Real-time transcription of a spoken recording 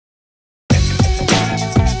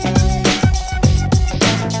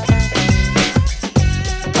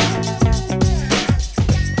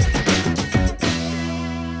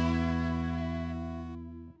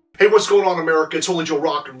what's going on, America? It's Holy Joe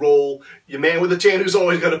Rock and Roll. Your man with the tan who's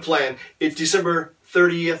always got a plan. It's December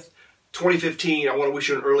 30th, 2015. I want to wish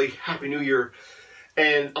you an early Happy New Year.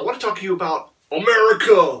 And I want to talk to you about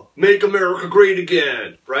America. Make America great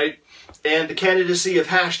again, right? And the candidacy of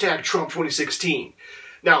hashtag Trump 2016.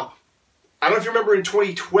 Now, I don't know if you remember in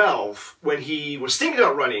 2012 when he was thinking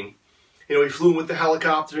about running, you know, he flew in with the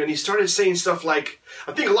helicopter and he started saying stuff like,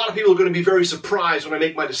 I think a lot of people are going to be very surprised when I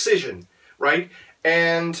make my decision, right?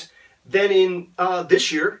 And then in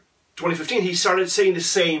this year, 2015, he started saying the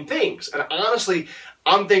same things. And honestly,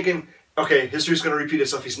 I'm thinking, okay, history's going to repeat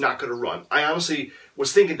itself. He's not going to run. I honestly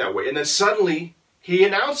was thinking that way. And then suddenly he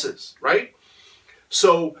announces, right?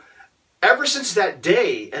 So ever since that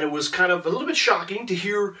day, and it was kind of a little bit shocking to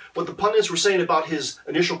hear what the pundits were saying about his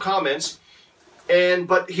initial comments,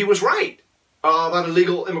 but he was right about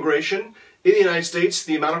illegal immigration in the United States,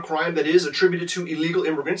 the amount of crime that is attributed to illegal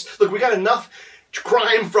immigrants. Look, we got enough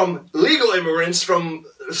crime from legal immigrants, from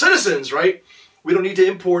citizens, right? We don't need to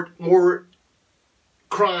import more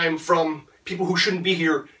crime from people who shouldn't be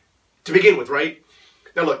here to begin with, right?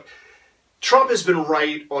 Now look, Trump has been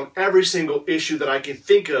right on every single issue that I can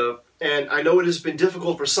think of, and I know it has been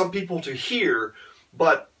difficult for some people to hear,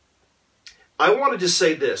 but I wanted to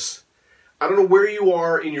say this. I don't know where you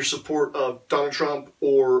are in your support of Donald Trump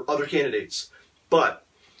or other candidates, but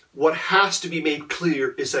what has to be made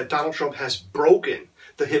clear is that Donald Trump has broken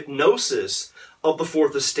the hypnosis of the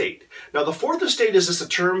Fourth Estate. Now, the Fourth Estate is just a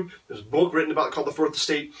term, there's a book written about called The Fourth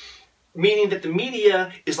Estate, meaning that the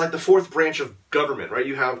media is like the fourth branch of government, right?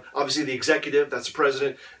 You have, obviously, the executive, that's the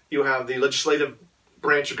president. You have the legislative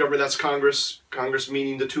branch of government, that's Congress. Congress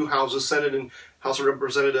meaning the two houses, Senate and House of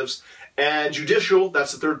Representatives. And judicial,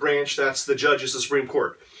 that's the third branch, that's the judges, the Supreme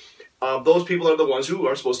Court. Those people are the ones who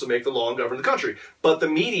are supposed to make the law and govern the country. But the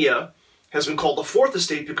media has been called the Fourth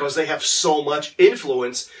Estate because they have so much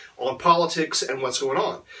influence on politics and what's going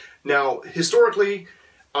on. Now, historically,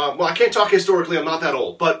 well, I can't talk historically, I'm not that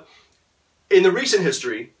old, but in the recent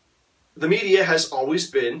history, the media has always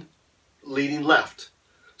been leaning left.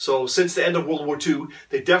 So since the end of World War II,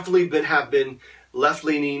 they definitely have been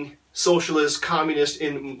left-leaning, socialist, communist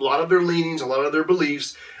in a lot of their leanings, a lot of their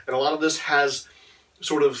beliefs, and a lot of this has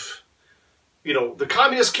sort of, you know, the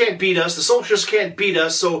communists can't beat us, the socialists can't beat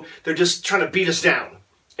us, so they're just trying to beat us down.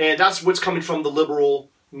 And that's what's coming from the liberal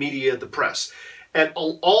media, the press. And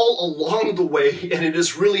all along the way, and it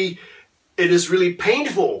is really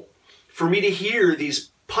painful for me to hear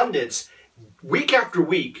these pundits week after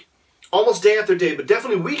week, almost day after day, but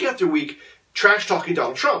definitely week after week, trash-talking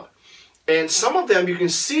Donald Trump. And some of them, you can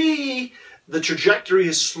see the trajectory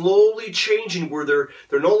is slowly changing where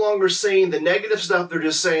they're no longer saying the negative stuff. They're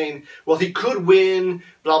just saying, well, he could win,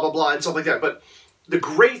 blah, blah, blah, and stuff like that. But the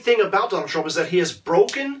great thing about Donald Trump is that he has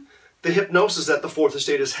broken the hypnosis that the Fourth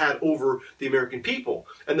Estate has had over the American people.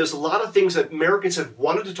 And there's a lot of things that Americans have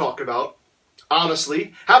wanted to talk about,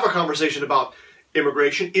 honestly, have a conversation about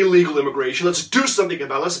immigration, illegal immigration. Let's do something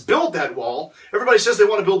about it. Let's build that wall. Everybody says they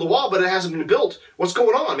want to build the wall, but it hasn't been built. What's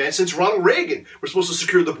going on, man? Since Ronald Reagan, we're supposed to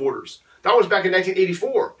secure the borders. That was back in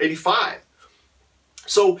 1984, 85.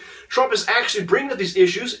 So Trump is actually bringing up these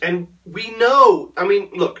issues, and we know, I mean,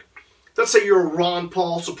 look, let's say you're a Ron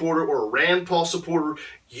Paul supporter or a Rand Paul supporter.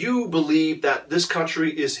 You believe that this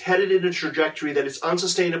country is headed in a trajectory that it's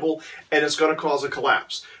unsustainable and it's going to cause a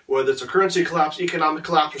collapse. Whether it's a currency collapse, economic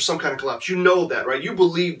collapse, or some kind of collapse. You know that, right? You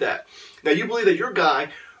believe that. Now, you believe that your guy,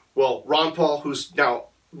 well, Ron Paul, who's now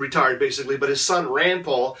retired basically, but his son Rand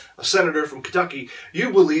Paul, a senator from Kentucky,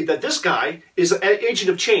 you believe that this guy is an agent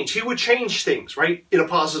of change. He would change things, right, in a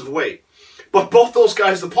positive way. But both those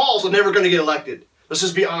guys, the Pauls, are never going to get elected. Let's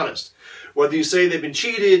just be honest. Whether you say they've been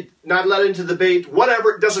cheated, not let into the debate,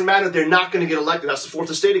 whatever, it doesn't matter. They're not going to get elected. That's the Fourth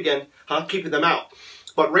Estate again, keeping them out.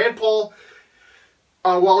 But Rand Paul,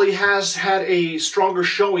 while he has had a stronger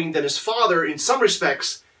showing than his father in some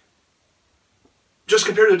respects, just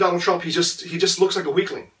compared to Donald Trump, he just looks like a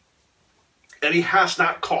weakling. And he has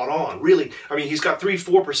not caught on, really. I mean, he's got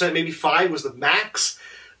 3-4%, maybe 5 was the max,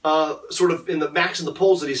 sort of in the max in the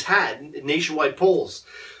polls that he's had, in nationwide polls.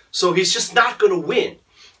 So he's just not going to win.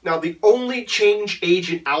 Now, the only change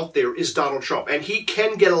agent out there is Donald Trump, and he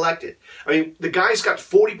can get elected. I mean, the guy's got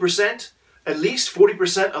 40%, at least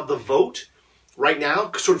 40% of the vote right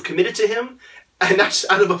now, sort of committed to him, and that's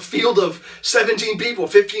out of a field of 17 people,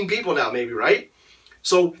 15 people now maybe, right?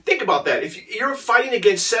 So think about that. If you're fighting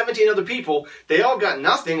against 17 other people, they all got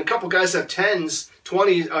nothing. A couple guys have 10s,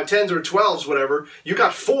 20s, 10s or 12s, whatever. You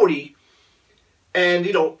got 40. And,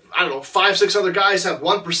 you know, I don't know, 5, 6 other guys have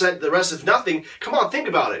 1%, the rest have nothing. Come on, think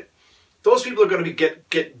about it. Those people are going to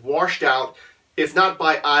get washed out, if not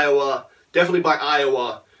by Iowa, definitely by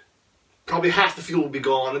Iowa, probably half the field will be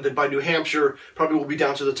gone, and then by New Hampshire, probably we'll be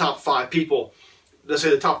down to the top 5 people. Let's say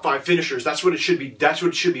the top 5 finishers. That's what it should be. That's what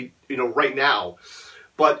it should be, you know, right now.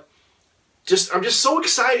 But I'm just so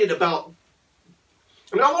excited about.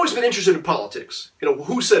 I mean, I've always been interested in politics. You know,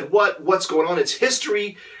 who said what, what's going on. It's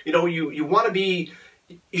history. You know, you want to be,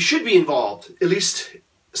 you should be involved, at least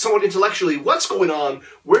somewhat intellectually. What's going on?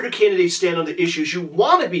 Where do candidates stand on the issues? You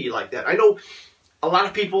want to be like that. I know a lot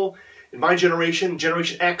of people in my generation,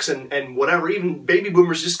 Generation X and whatever, even baby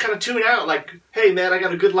boomers, just kind of tune out. Like, hey, man, I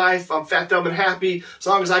got a good life. I'm fat, dumb, and happy. As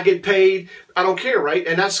long as I get paid, I don't care, right?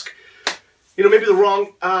 And that's, you know, maybe the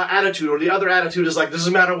wrong attitude. Or the other attitude is like,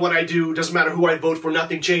 doesn't matter what I do, doesn't matter who I vote for,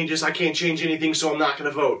 nothing changes, I can't change anything, so I'm not going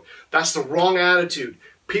to vote. That's the wrong attitude.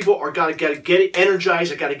 People are got to get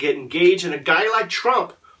energized, they got to get engaged, and a guy like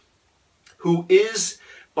Trump, who is,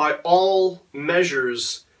 by all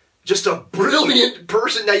measures, just a brilliant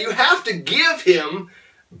person. Now, you have to give him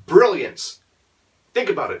brilliance. Think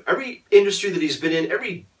about it. Every industry that he's been in,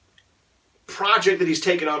 every project that he's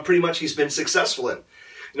taken on, pretty much he's been successful in.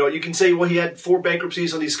 You know, you can say, well, he had 4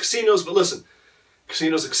 bankruptcies on these casinos, but listen,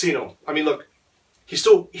 casino's a casino. I mean, look,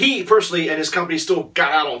 he personally and his company still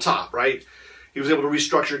got out on top, right? He was able to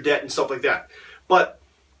restructure debt and stuff like that. But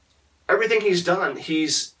everything he's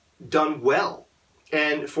done well.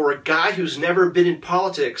 And for a guy who's never been in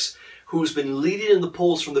politics, who's been leading in the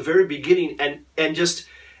polls from the very beginning, and just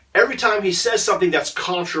every time he says something that's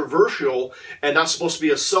controversial and not supposed to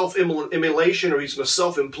be a self-immolation or he's going to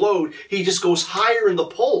self-implode, he just goes higher in the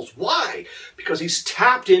polls. Why? Because he's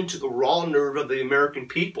tapped into the raw nerve of the American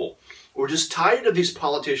people. We're just tired of these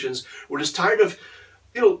politicians. We're just tired of,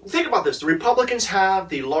 you know, think about this. The Republicans have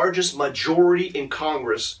the largest majority in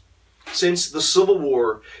Congress since the Civil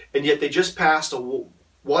War, and yet they just passed a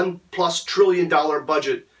 $1+ trillion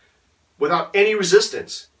budget without any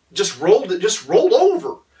resistance. Just rolled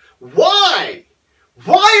over. Why?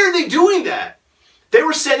 Why are they doing that? They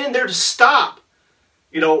were sent in there to stop.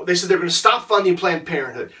 You know, they said they're going to stop funding Planned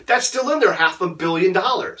Parenthood. That's still in there, $500 million.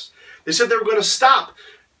 They said they were going to stop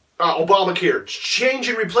Obamacare, change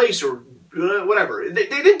and replace, or whatever. They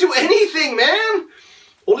didn't do anything, man.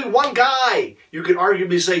 Only one guy, you could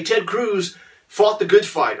arguably say, Ted Cruz, fought the good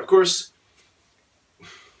fight. Of course,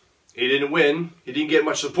 he didn't win. He didn't get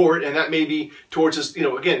much support, and that may be towards his, you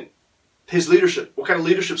know, again, his leadership. What kind of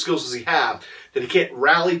leadership skills does he have that he can't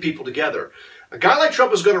rally people together? A guy like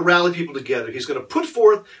Trump is going to rally people together. He's going to put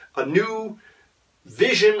forth a new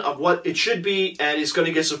vision of what it should be, and he's going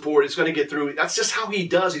to get support. He's going to get through. That's just how he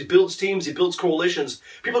does. He builds teams. He builds coalitions.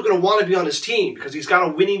 People are going to want to be on his team because he's got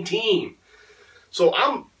a winning team. So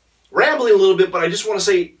I'm rambling a little bit, but I just want to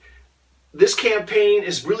say this campaign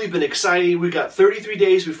has really been exciting. We've got 33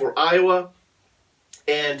 days before Iowa,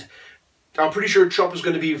 and I'm pretty sure Trump is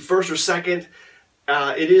going to be first or second.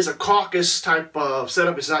 It is a caucus type of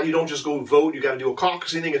setup. It's not, you don't just go vote. You got to do a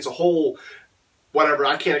caucusing thing. It's a whole, whatever,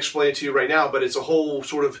 I can't explain it to you right now, but it's a whole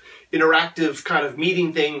sort of interactive kind of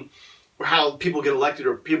meeting thing where how people get elected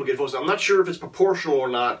or people get votes. I'm not sure if it's proportional or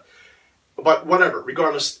not, but whatever,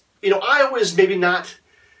 regardless. You know, Iowa is maybe not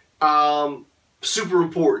super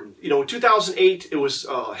important. You know, in 2008, it was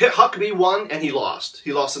Huckabee won and he lost.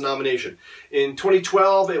 He lost the nomination. In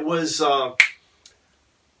 2012, it was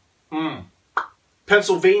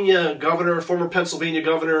Pennsylvania governor, former Pennsylvania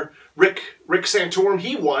governor Rick Santorum.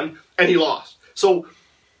 He won and he lost. So,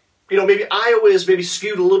 you know, maybe Iowa is maybe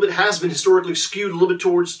skewed a little bit, has been historically skewed a little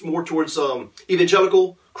bit more towards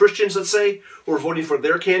evangelical Christians, let's say, who are voting for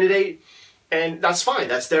their candidate. And that's fine.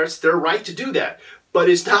 That's their right to do that. But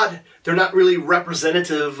it's not, they're not really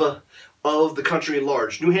representative of the country at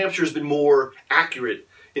large. New Hampshire has been more accurate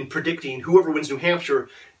in predicting whoever wins New Hampshire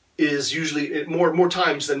is usually, more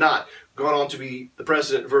times than not, gone on to be the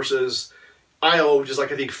president versus Iowa, which is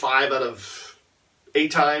like, I think, 5 out of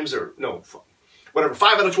 8 times, or no, whatever,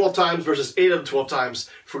 5 out of 12 times versus 8 out of 12 times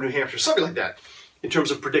for New Hampshire. Something like that in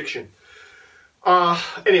terms of prediction.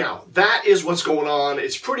 Anyhow, that is what's going on.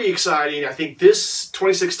 It's pretty exciting. I think this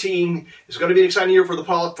 2016 is going to be an exciting year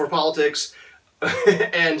for politics.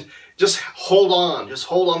 And just hold on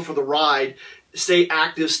for the ride. Stay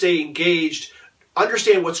active, stay engaged,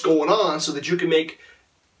 understand what's going on so that you can make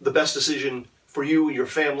the best decision for you and your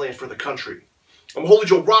family and for the country. I'm Holy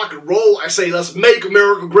Joe Rock and Roll. I say, let's make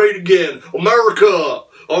America great again. America,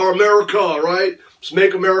 our America, right? Let's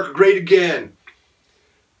make America great again.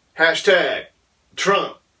 Hashtag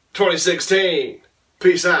Trump 2016.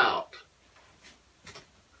 Peace out.